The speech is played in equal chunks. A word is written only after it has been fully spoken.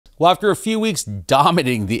Well, after a few weeks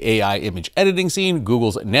dominating the AI image editing scene,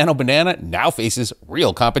 Google's Nano Banana now faces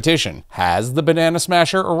real competition. Has the banana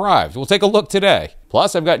smasher arrived? We'll take a look today.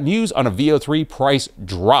 Plus, I've got news on a VO3 price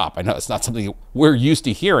drop. I know it's not something we're used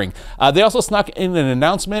to hearing. They also snuck in an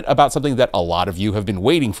announcement about something that a lot of you have been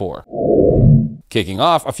waiting for. Kicking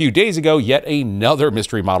off, a few days ago, yet another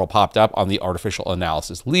mystery model popped up on the artificial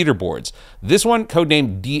analysis leaderboards. This one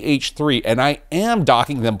codenamed DH3, and I am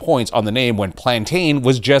docking them points on the name when Plantain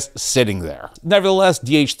was just sitting there. Nevertheless,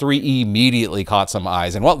 DH3 immediately caught some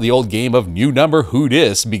eyes, and well, the old game of new number who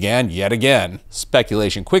dis began yet again.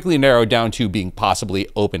 Speculation quickly narrowed down to being possibly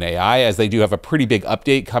OpenAI, as they do have a pretty big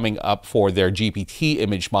update coming up for their GPT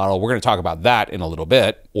image model. We're going to talk about that in a little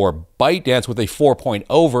bit. Or ByteDance with a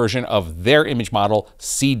 4.0 version of their image model,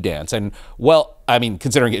 Seedream. And well, I mean,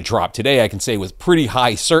 considering it dropped today, I can say with pretty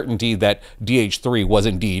high certainty that DH3 was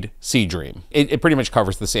indeed Seedream. It pretty much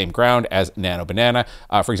covers the same ground as Nano Banana.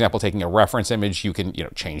 For example, taking a reference image, you can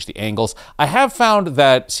change the angles. I have found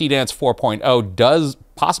that Seedream 4.0 does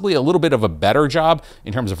possibly a little bit of a better job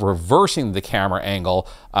in terms of reversing the camera angle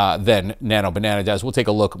than Nano Banana does. We'll take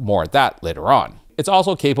a look more at that later on. It's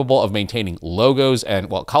also capable of maintaining logos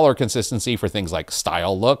and, well, color consistency for things like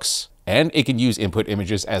style looks. And it can use input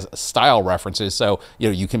images as style references, so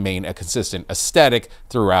you can maintain a consistent aesthetic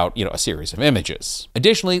throughout a series of images.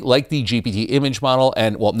 Additionally, like the GPT image model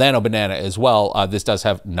and well Nano Banana as well, this does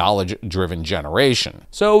have knowledge-driven generation.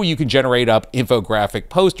 So you can generate up infographic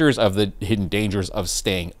posters of the hidden dangers of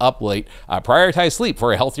staying up late. Prioritize sleep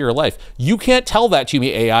for a healthier life. You can't tell that to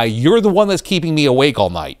me, AI. You're the one that's keeping me awake all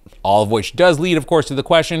night. All of which does lead, of course, to the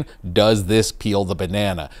question, does this peel the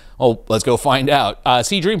banana? Well, let's go find out.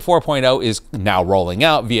 Seedream 4.0 is now rolling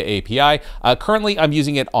out via API. Currently, I'm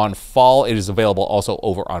using it on Fall. It is available also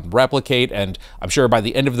over on Replicate, and I'm sure by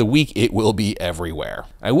the end of the week, it will be everywhere.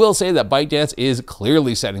 I will say that ByteDance is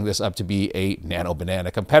clearly setting this up to be a Nano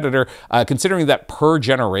Banana competitor, considering that per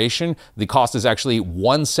generation, the cost is actually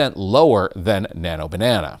 1 cent lower than Nano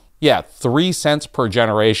Banana. Yeah, 3 cents per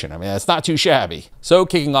generation. I mean, that's not too shabby. So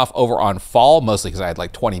kicking off over on Fall, mostly because I had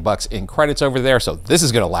like 20 bucks in credits over there, so this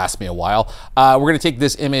is gonna last me a while. We're gonna take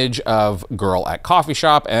this image of girl at coffee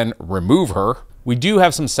shop and remove her. We do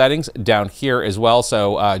have some settings down here as well,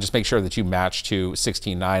 so just make sure that you match to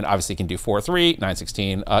 16:9. Obviously, you can do 4:3,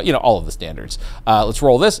 9:16, all of the standards. Let's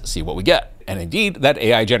roll this, see what we get. And indeed, that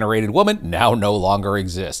AI-generated woman now no longer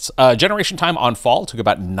exists. Generation time on Fall took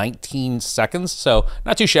about 19 seconds, so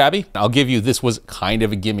not too shabby. I'll give you this was kind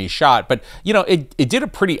of a gimme shot, but it did a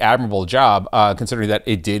pretty admirable job considering that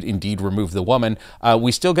it did indeed remove the woman.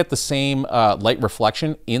 We still get the same light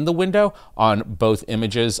reflection in the window on both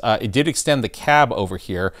images. It did extend the cab over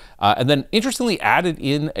here, and then interestingly added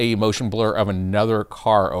in a motion blur of another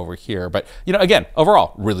car over here. But again,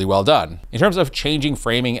 overall, really well done. In terms of changing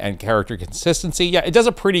framing and character consistency, yeah, it does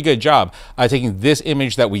a pretty good job taking this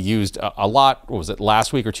image that we used a lot, what was it,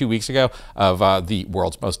 last week or 2 weeks ago, of the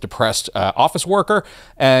world's most depressed office worker,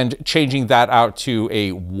 and changing that out to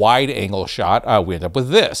a wide angle shot. We end up with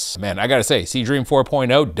this. Man, I gotta say, Seedream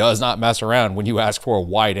 4.0 does not mess around when you ask for a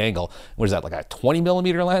wide angle. What is that, like a 20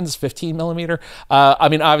 millimeter lens, 15 millimeter? I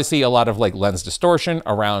mean, obviously a lot of like lens distortion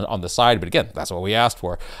around on the side, but again, that's what we asked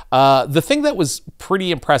for. The thing that was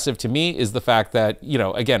pretty impressive to me is the fact that,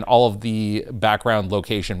 again, all of the background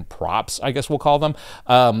location props, I guess we'll call them,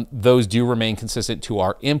 those do remain consistent to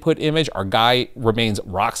our input image. Our guy remains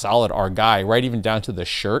rock solid, our guy, right even down to the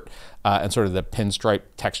shirt and sort of the pinstripe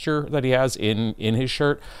texture that he has in his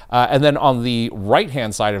shirt. And then on the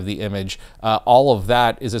right-hand side of the image, all of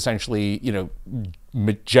that is essentially,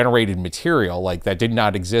 generated material like that did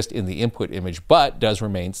not exist in the input image, but does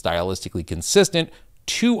remain stylistically consistent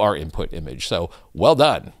to our input image. So well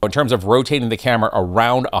done. In terms of rotating the camera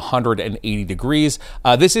around 180 degrees,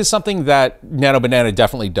 this is something that Nano Banana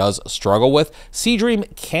definitely does struggle with.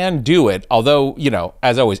 Seedream can do it, although,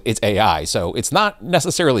 as always, it's AI, so it's not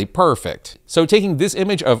necessarily perfect. So taking this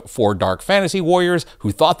image of 4 dark fantasy warriors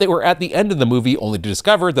who thought they were at the end of the movie only to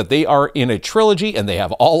discover that they are in a trilogy and they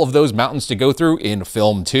have all of those mountains to go through in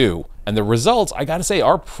film 2. And the results, I gotta say,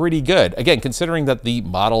 are pretty good. Again, considering that the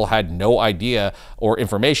model had no idea or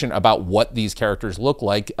information about what these characters look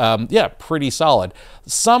like, yeah, pretty solid.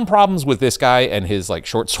 Some problems with this guy and his like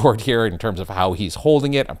short sword here in terms of how he's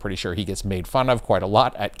holding it. I'm pretty sure he gets made fun of quite a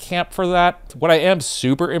lot at camp for that. What I am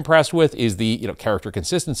super impressed with is the character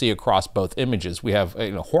consistency across both images. We have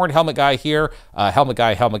horned helmet guy here, helmet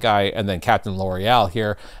guy, and then Captain L'Oreal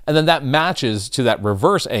here, and then that matches to that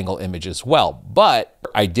reverse angle image as well. But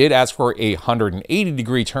I did ask for for a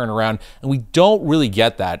 180-degree turnaround, and we don't really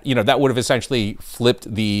get that. You know, that would have essentially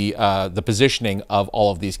flipped the positioning of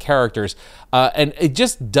all of these characters. And it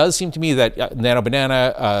just does seem to me that Nano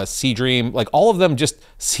Banana, Seedream, like all of them just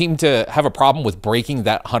seem to have a problem with breaking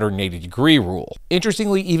that 180-degree rule.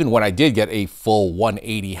 Interestingly, even when I did get a full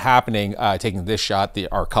 180 happening, taking this shot,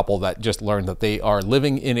 our couple that just learned that they are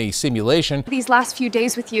living in a simulation. These last few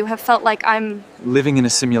days with you have felt like I'm living in a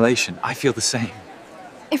simulation. I feel the same.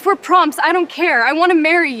 If we're prompts, I don't care. I want to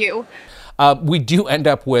marry you. We do end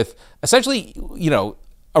up with essentially, you know,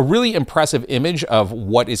 a really impressive image of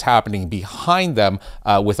what is happening behind them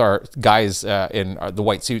with our guys in the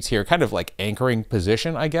white suits here, kind of like anchoring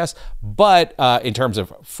position, I guess. But in terms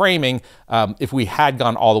of framing, if we had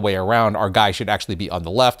gone all the way around, our guy should actually be on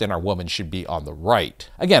the left and our woman should be on the right.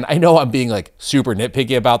 Again, I know I'm being like super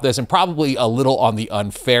nitpicky about this and probably a little on the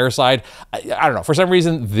unfair side. I don't know, for some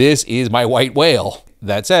reason, this is my white whale.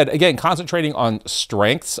 That said, again, concentrating on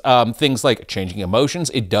strengths, things like changing emotions,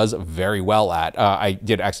 it does very well at. I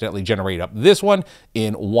did accidentally generate up this one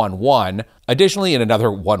in 1.1. Additionally, in another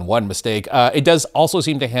 1.1 mistake, it does also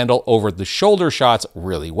seem to handle over the shoulder shots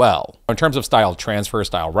really well. In terms of style transfer,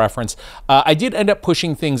 style reference, I did end up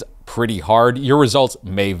pushing things pretty hard. Your results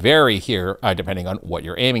may vary here depending on what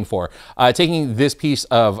you're aiming for. Taking this piece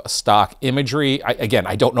of stock imagery, again,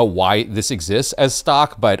 I don't know why this exists as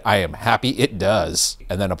stock, but I am happy it does.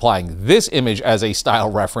 And then applying this image as a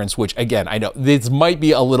style reference, which again, I know this might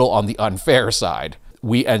be a little on the unfair side.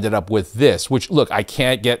 We ended up with this, which look, I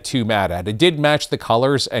can't get too mad at. It did match the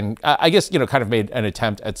colors and I guess, you know, kind of made an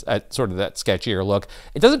attempt at sort of that sketchier look.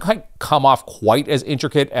 It doesn't quite come off quite as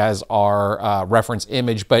intricate as our reference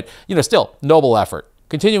image, but, you know, still noble effort.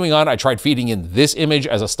 Continuing on, I tried feeding in this image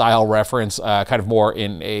as a style reference, kind of more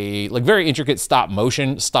in a like very intricate stop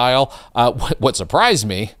motion style. What surprised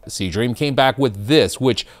me, Seedream came back with this,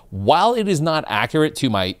 which while it is not accurate to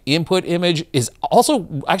my input image, is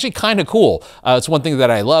also actually kind of cool. It's one thing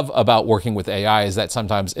that I love about working with AI is that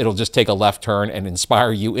sometimes it'll just take a left turn and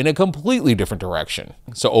inspire you in a completely different direction.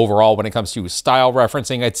 So overall, when it comes to style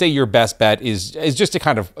referencing, I'd say your best bet is just to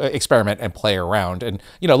kind of experiment and play around. And,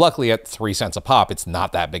 you know, luckily at 3 cents a pop, it's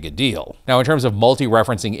not that big a deal. Now, in terms of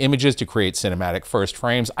multi-referencing images to create cinematic first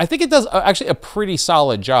frames, I think it does actually a pretty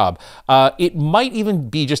solid job. It might even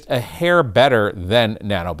be just a hair better than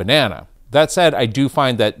Nano Banana. That said, I do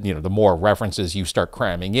find that, you know, the more references you start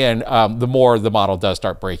cramming in, the more the model does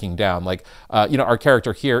start breaking down. Like, you know, our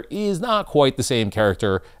character here is not quite the same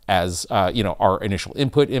character as, you know, our initial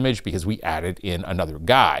input image because we added in another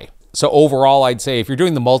guy. So overall, I'd say if you're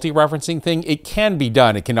doing the multi-referencing thing, it can be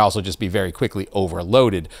done. It can also just be very quickly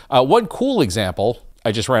overloaded. One cool example,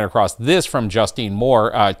 I just ran across this from Justine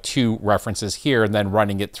Moore, 2 references here and then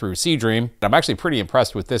running it through Seedream. I'm actually pretty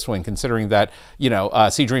impressed with this one considering that, you know,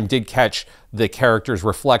 Seedream did catch the character's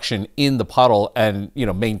reflection in the puddle and, you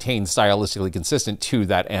know, maintain stylistically consistent to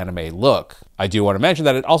that anime look. I do want to mention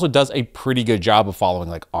that it also does a pretty good job of following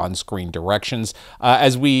like on-screen directions.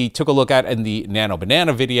 As we took a look at in the Nano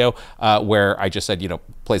Banana video, where I just said, you know,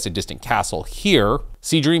 place a distant castle here,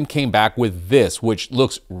 Seedream came back with this, which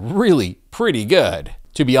looks really pretty good.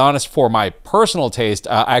 To be honest, for my personal taste,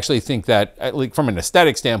 I actually think that, like, from an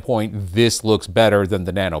aesthetic standpoint, this looks better than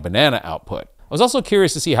the Nano Banana output. I was also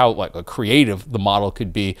curious to see how like creative the model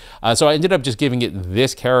could be. So I ended up just giving it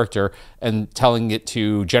this character and telling it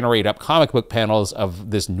to generate up comic book panels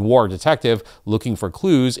of this noir detective looking for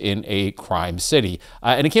clues in a crime city.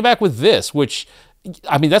 And it came back with this, which,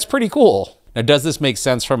 I mean, that's pretty cool. Now, does this make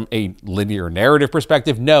sense from a linear narrative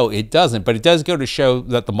perspective? No, it doesn't, but it does go to show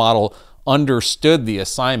that the model understood the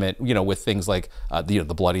assignment, you know, with things like the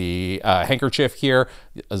bloody handkerchief here,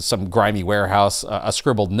 some grimy warehouse, a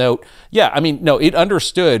scribbled note. Yeah, I mean, no, it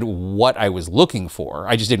understood what I was looking for.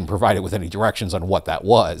 I just didn't provide it with any directions on what that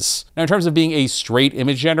was. Now, in terms of being a straight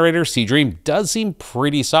image generator, Seedream does seem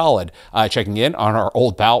pretty solid. Checking in on our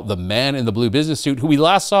old pal, the man in the blue business suit, who we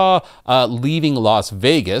last saw leaving Las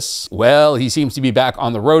Vegas. Well, he seems to be back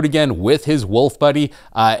on the road again with his wolf buddy,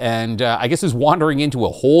 and I guess is wandering into a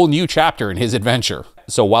whole new chapter in his adventure.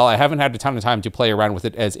 So while I haven't had a ton of time to play around with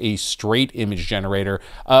it as a straight image generator,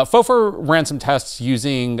 Fofer ran some tests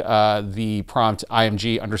using the prompt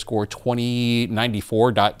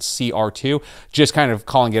img_2094.cr2, just kind of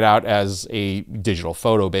calling it out as a digital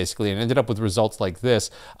photo basically, and ended up with results like this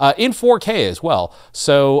in 4K as well.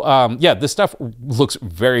 So yeah, this stuff looks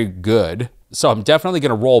very good. So I'm definitely going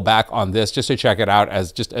to roll back on this just to check it out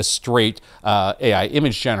as just a straight AI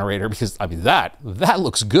image generator because, I mean, that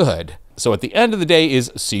looks good. So at the end of the day is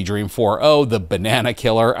Seedream 4.0, the banana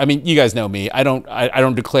killer. I mean, you guys know me. I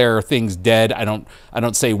don't declare things dead. I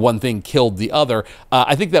don't say one thing killed the other.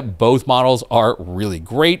 I think that both models are really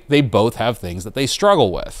great. They both have things that they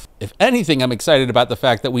struggle with. If anything, I'm excited about the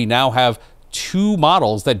fact that we now have two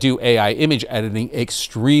models that do AI image editing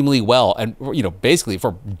extremely well and, you know, basically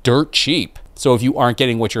for dirt cheap. So if you aren't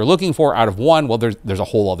getting what you're looking for out of one, well, there's a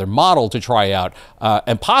whole other model to try out,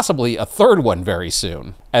 and possibly a third one very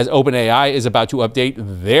soon, as OpenAI is about to update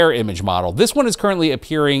their image model. This one is currently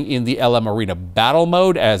appearing in the LM Arena battle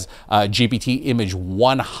mode as GPT Image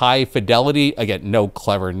 1 High Fidelity. Again, no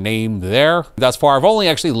clever name there. Thus far, I've only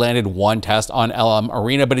actually landed one test on LM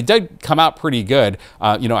Arena, but it did come out pretty good.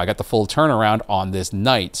 You know, I got the full turnaround on this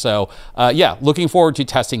night. So yeah, looking forward to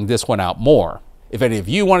testing this one out more. If any of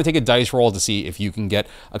you want to take a dice roll to see if you can get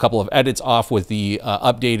a couple of edits off with the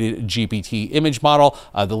updated GPT image model,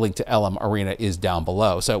 the link to LM Arena is down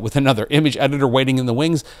below. So with another image editor waiting in the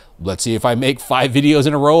wings, let's see if I make 5 videos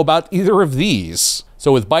in a row about either of these.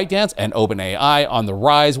 So with ByteDance and OpenAI on the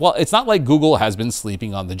rise, well, it's not like Google has been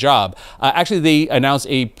sleeping on the job. Actually, they announced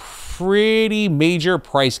a pretty major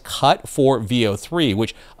price cut for VO3,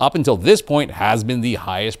 which up until this point has been the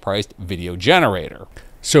highest priced video generator.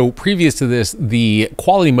 So previous to this, the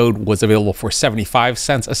quality mode was available for 75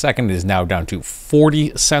 cents a second. It is now down to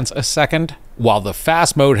 40 cents a second, while the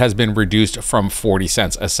fast mode has been reduced from 40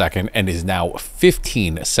 cents a second and is now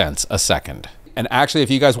 15 cents a second. And actually,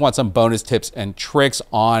 if you guys want some bonus tips and tricks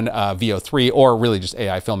on VO3 or really just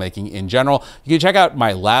AI filmmaking in general, you can check out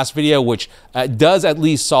my last video, which does at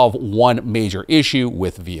least solve one major issue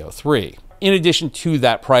with VO3. In addition to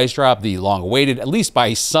that price drop, the long-awaited, at least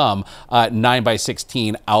by some,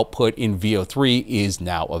 9:16 output in VO3 is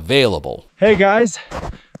now available. Hey guys,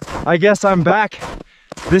 I guess I'm back.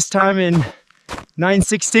 This time in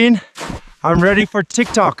 9:16, I'm ready for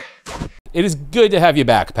TikTok. It is good to have you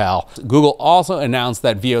back, pal. Google also announced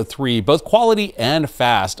that VO3, both quality and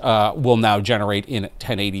fast, will now generate in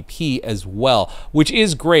 1080p as well, which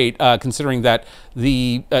is great considering that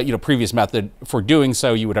the previous method for doing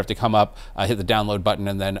so, you would have to come up, hit the download button,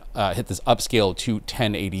 and then hit this upscale to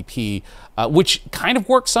 1080p, which kind of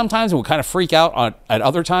works sometimes and will kind of freak out at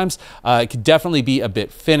other times. It could definitely be a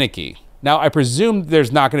bit finicky. Now, I presume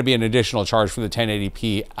there's not going to be an additional charge for the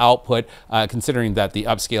 1080p output, considering that the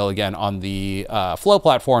upscale, again, on the Flow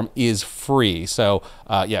platform is free. So,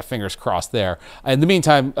 yeah, fingers crossed there. In the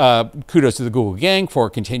meantime, kudos to the Google gang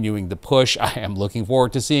for continuing the push. I am looking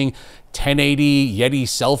forward to seeing 1080 Yeti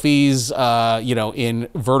selfies, in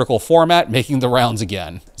vertical format, making the rounds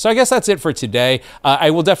again. So I guess that's it for today.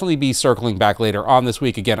 I will definitely be circling back later on this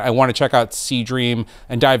week. Again, I want to check out Seedream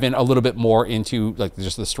and dive in a little bit more into like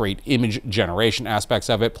just the straight image generation aspects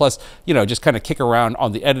of it. Plus, just kind of kick around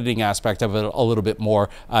on the editing aspect of it a little bit more.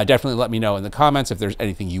 Definitely let me know in the comments if there's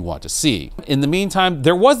anything you want to see. In the meantime,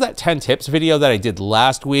 there was that 10 tips video that I did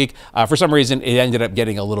last week. For some reason, it ended up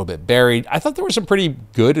getting a little bit buried. I thought there was some pretty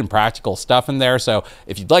good and practical stuff in there, so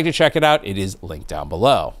if you'd like to check it out, it is linked down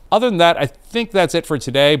below. Other than that, I think that's it for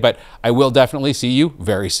today, but I will definitely see you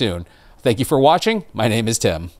very soon. Thank you for watching. My name is Tim.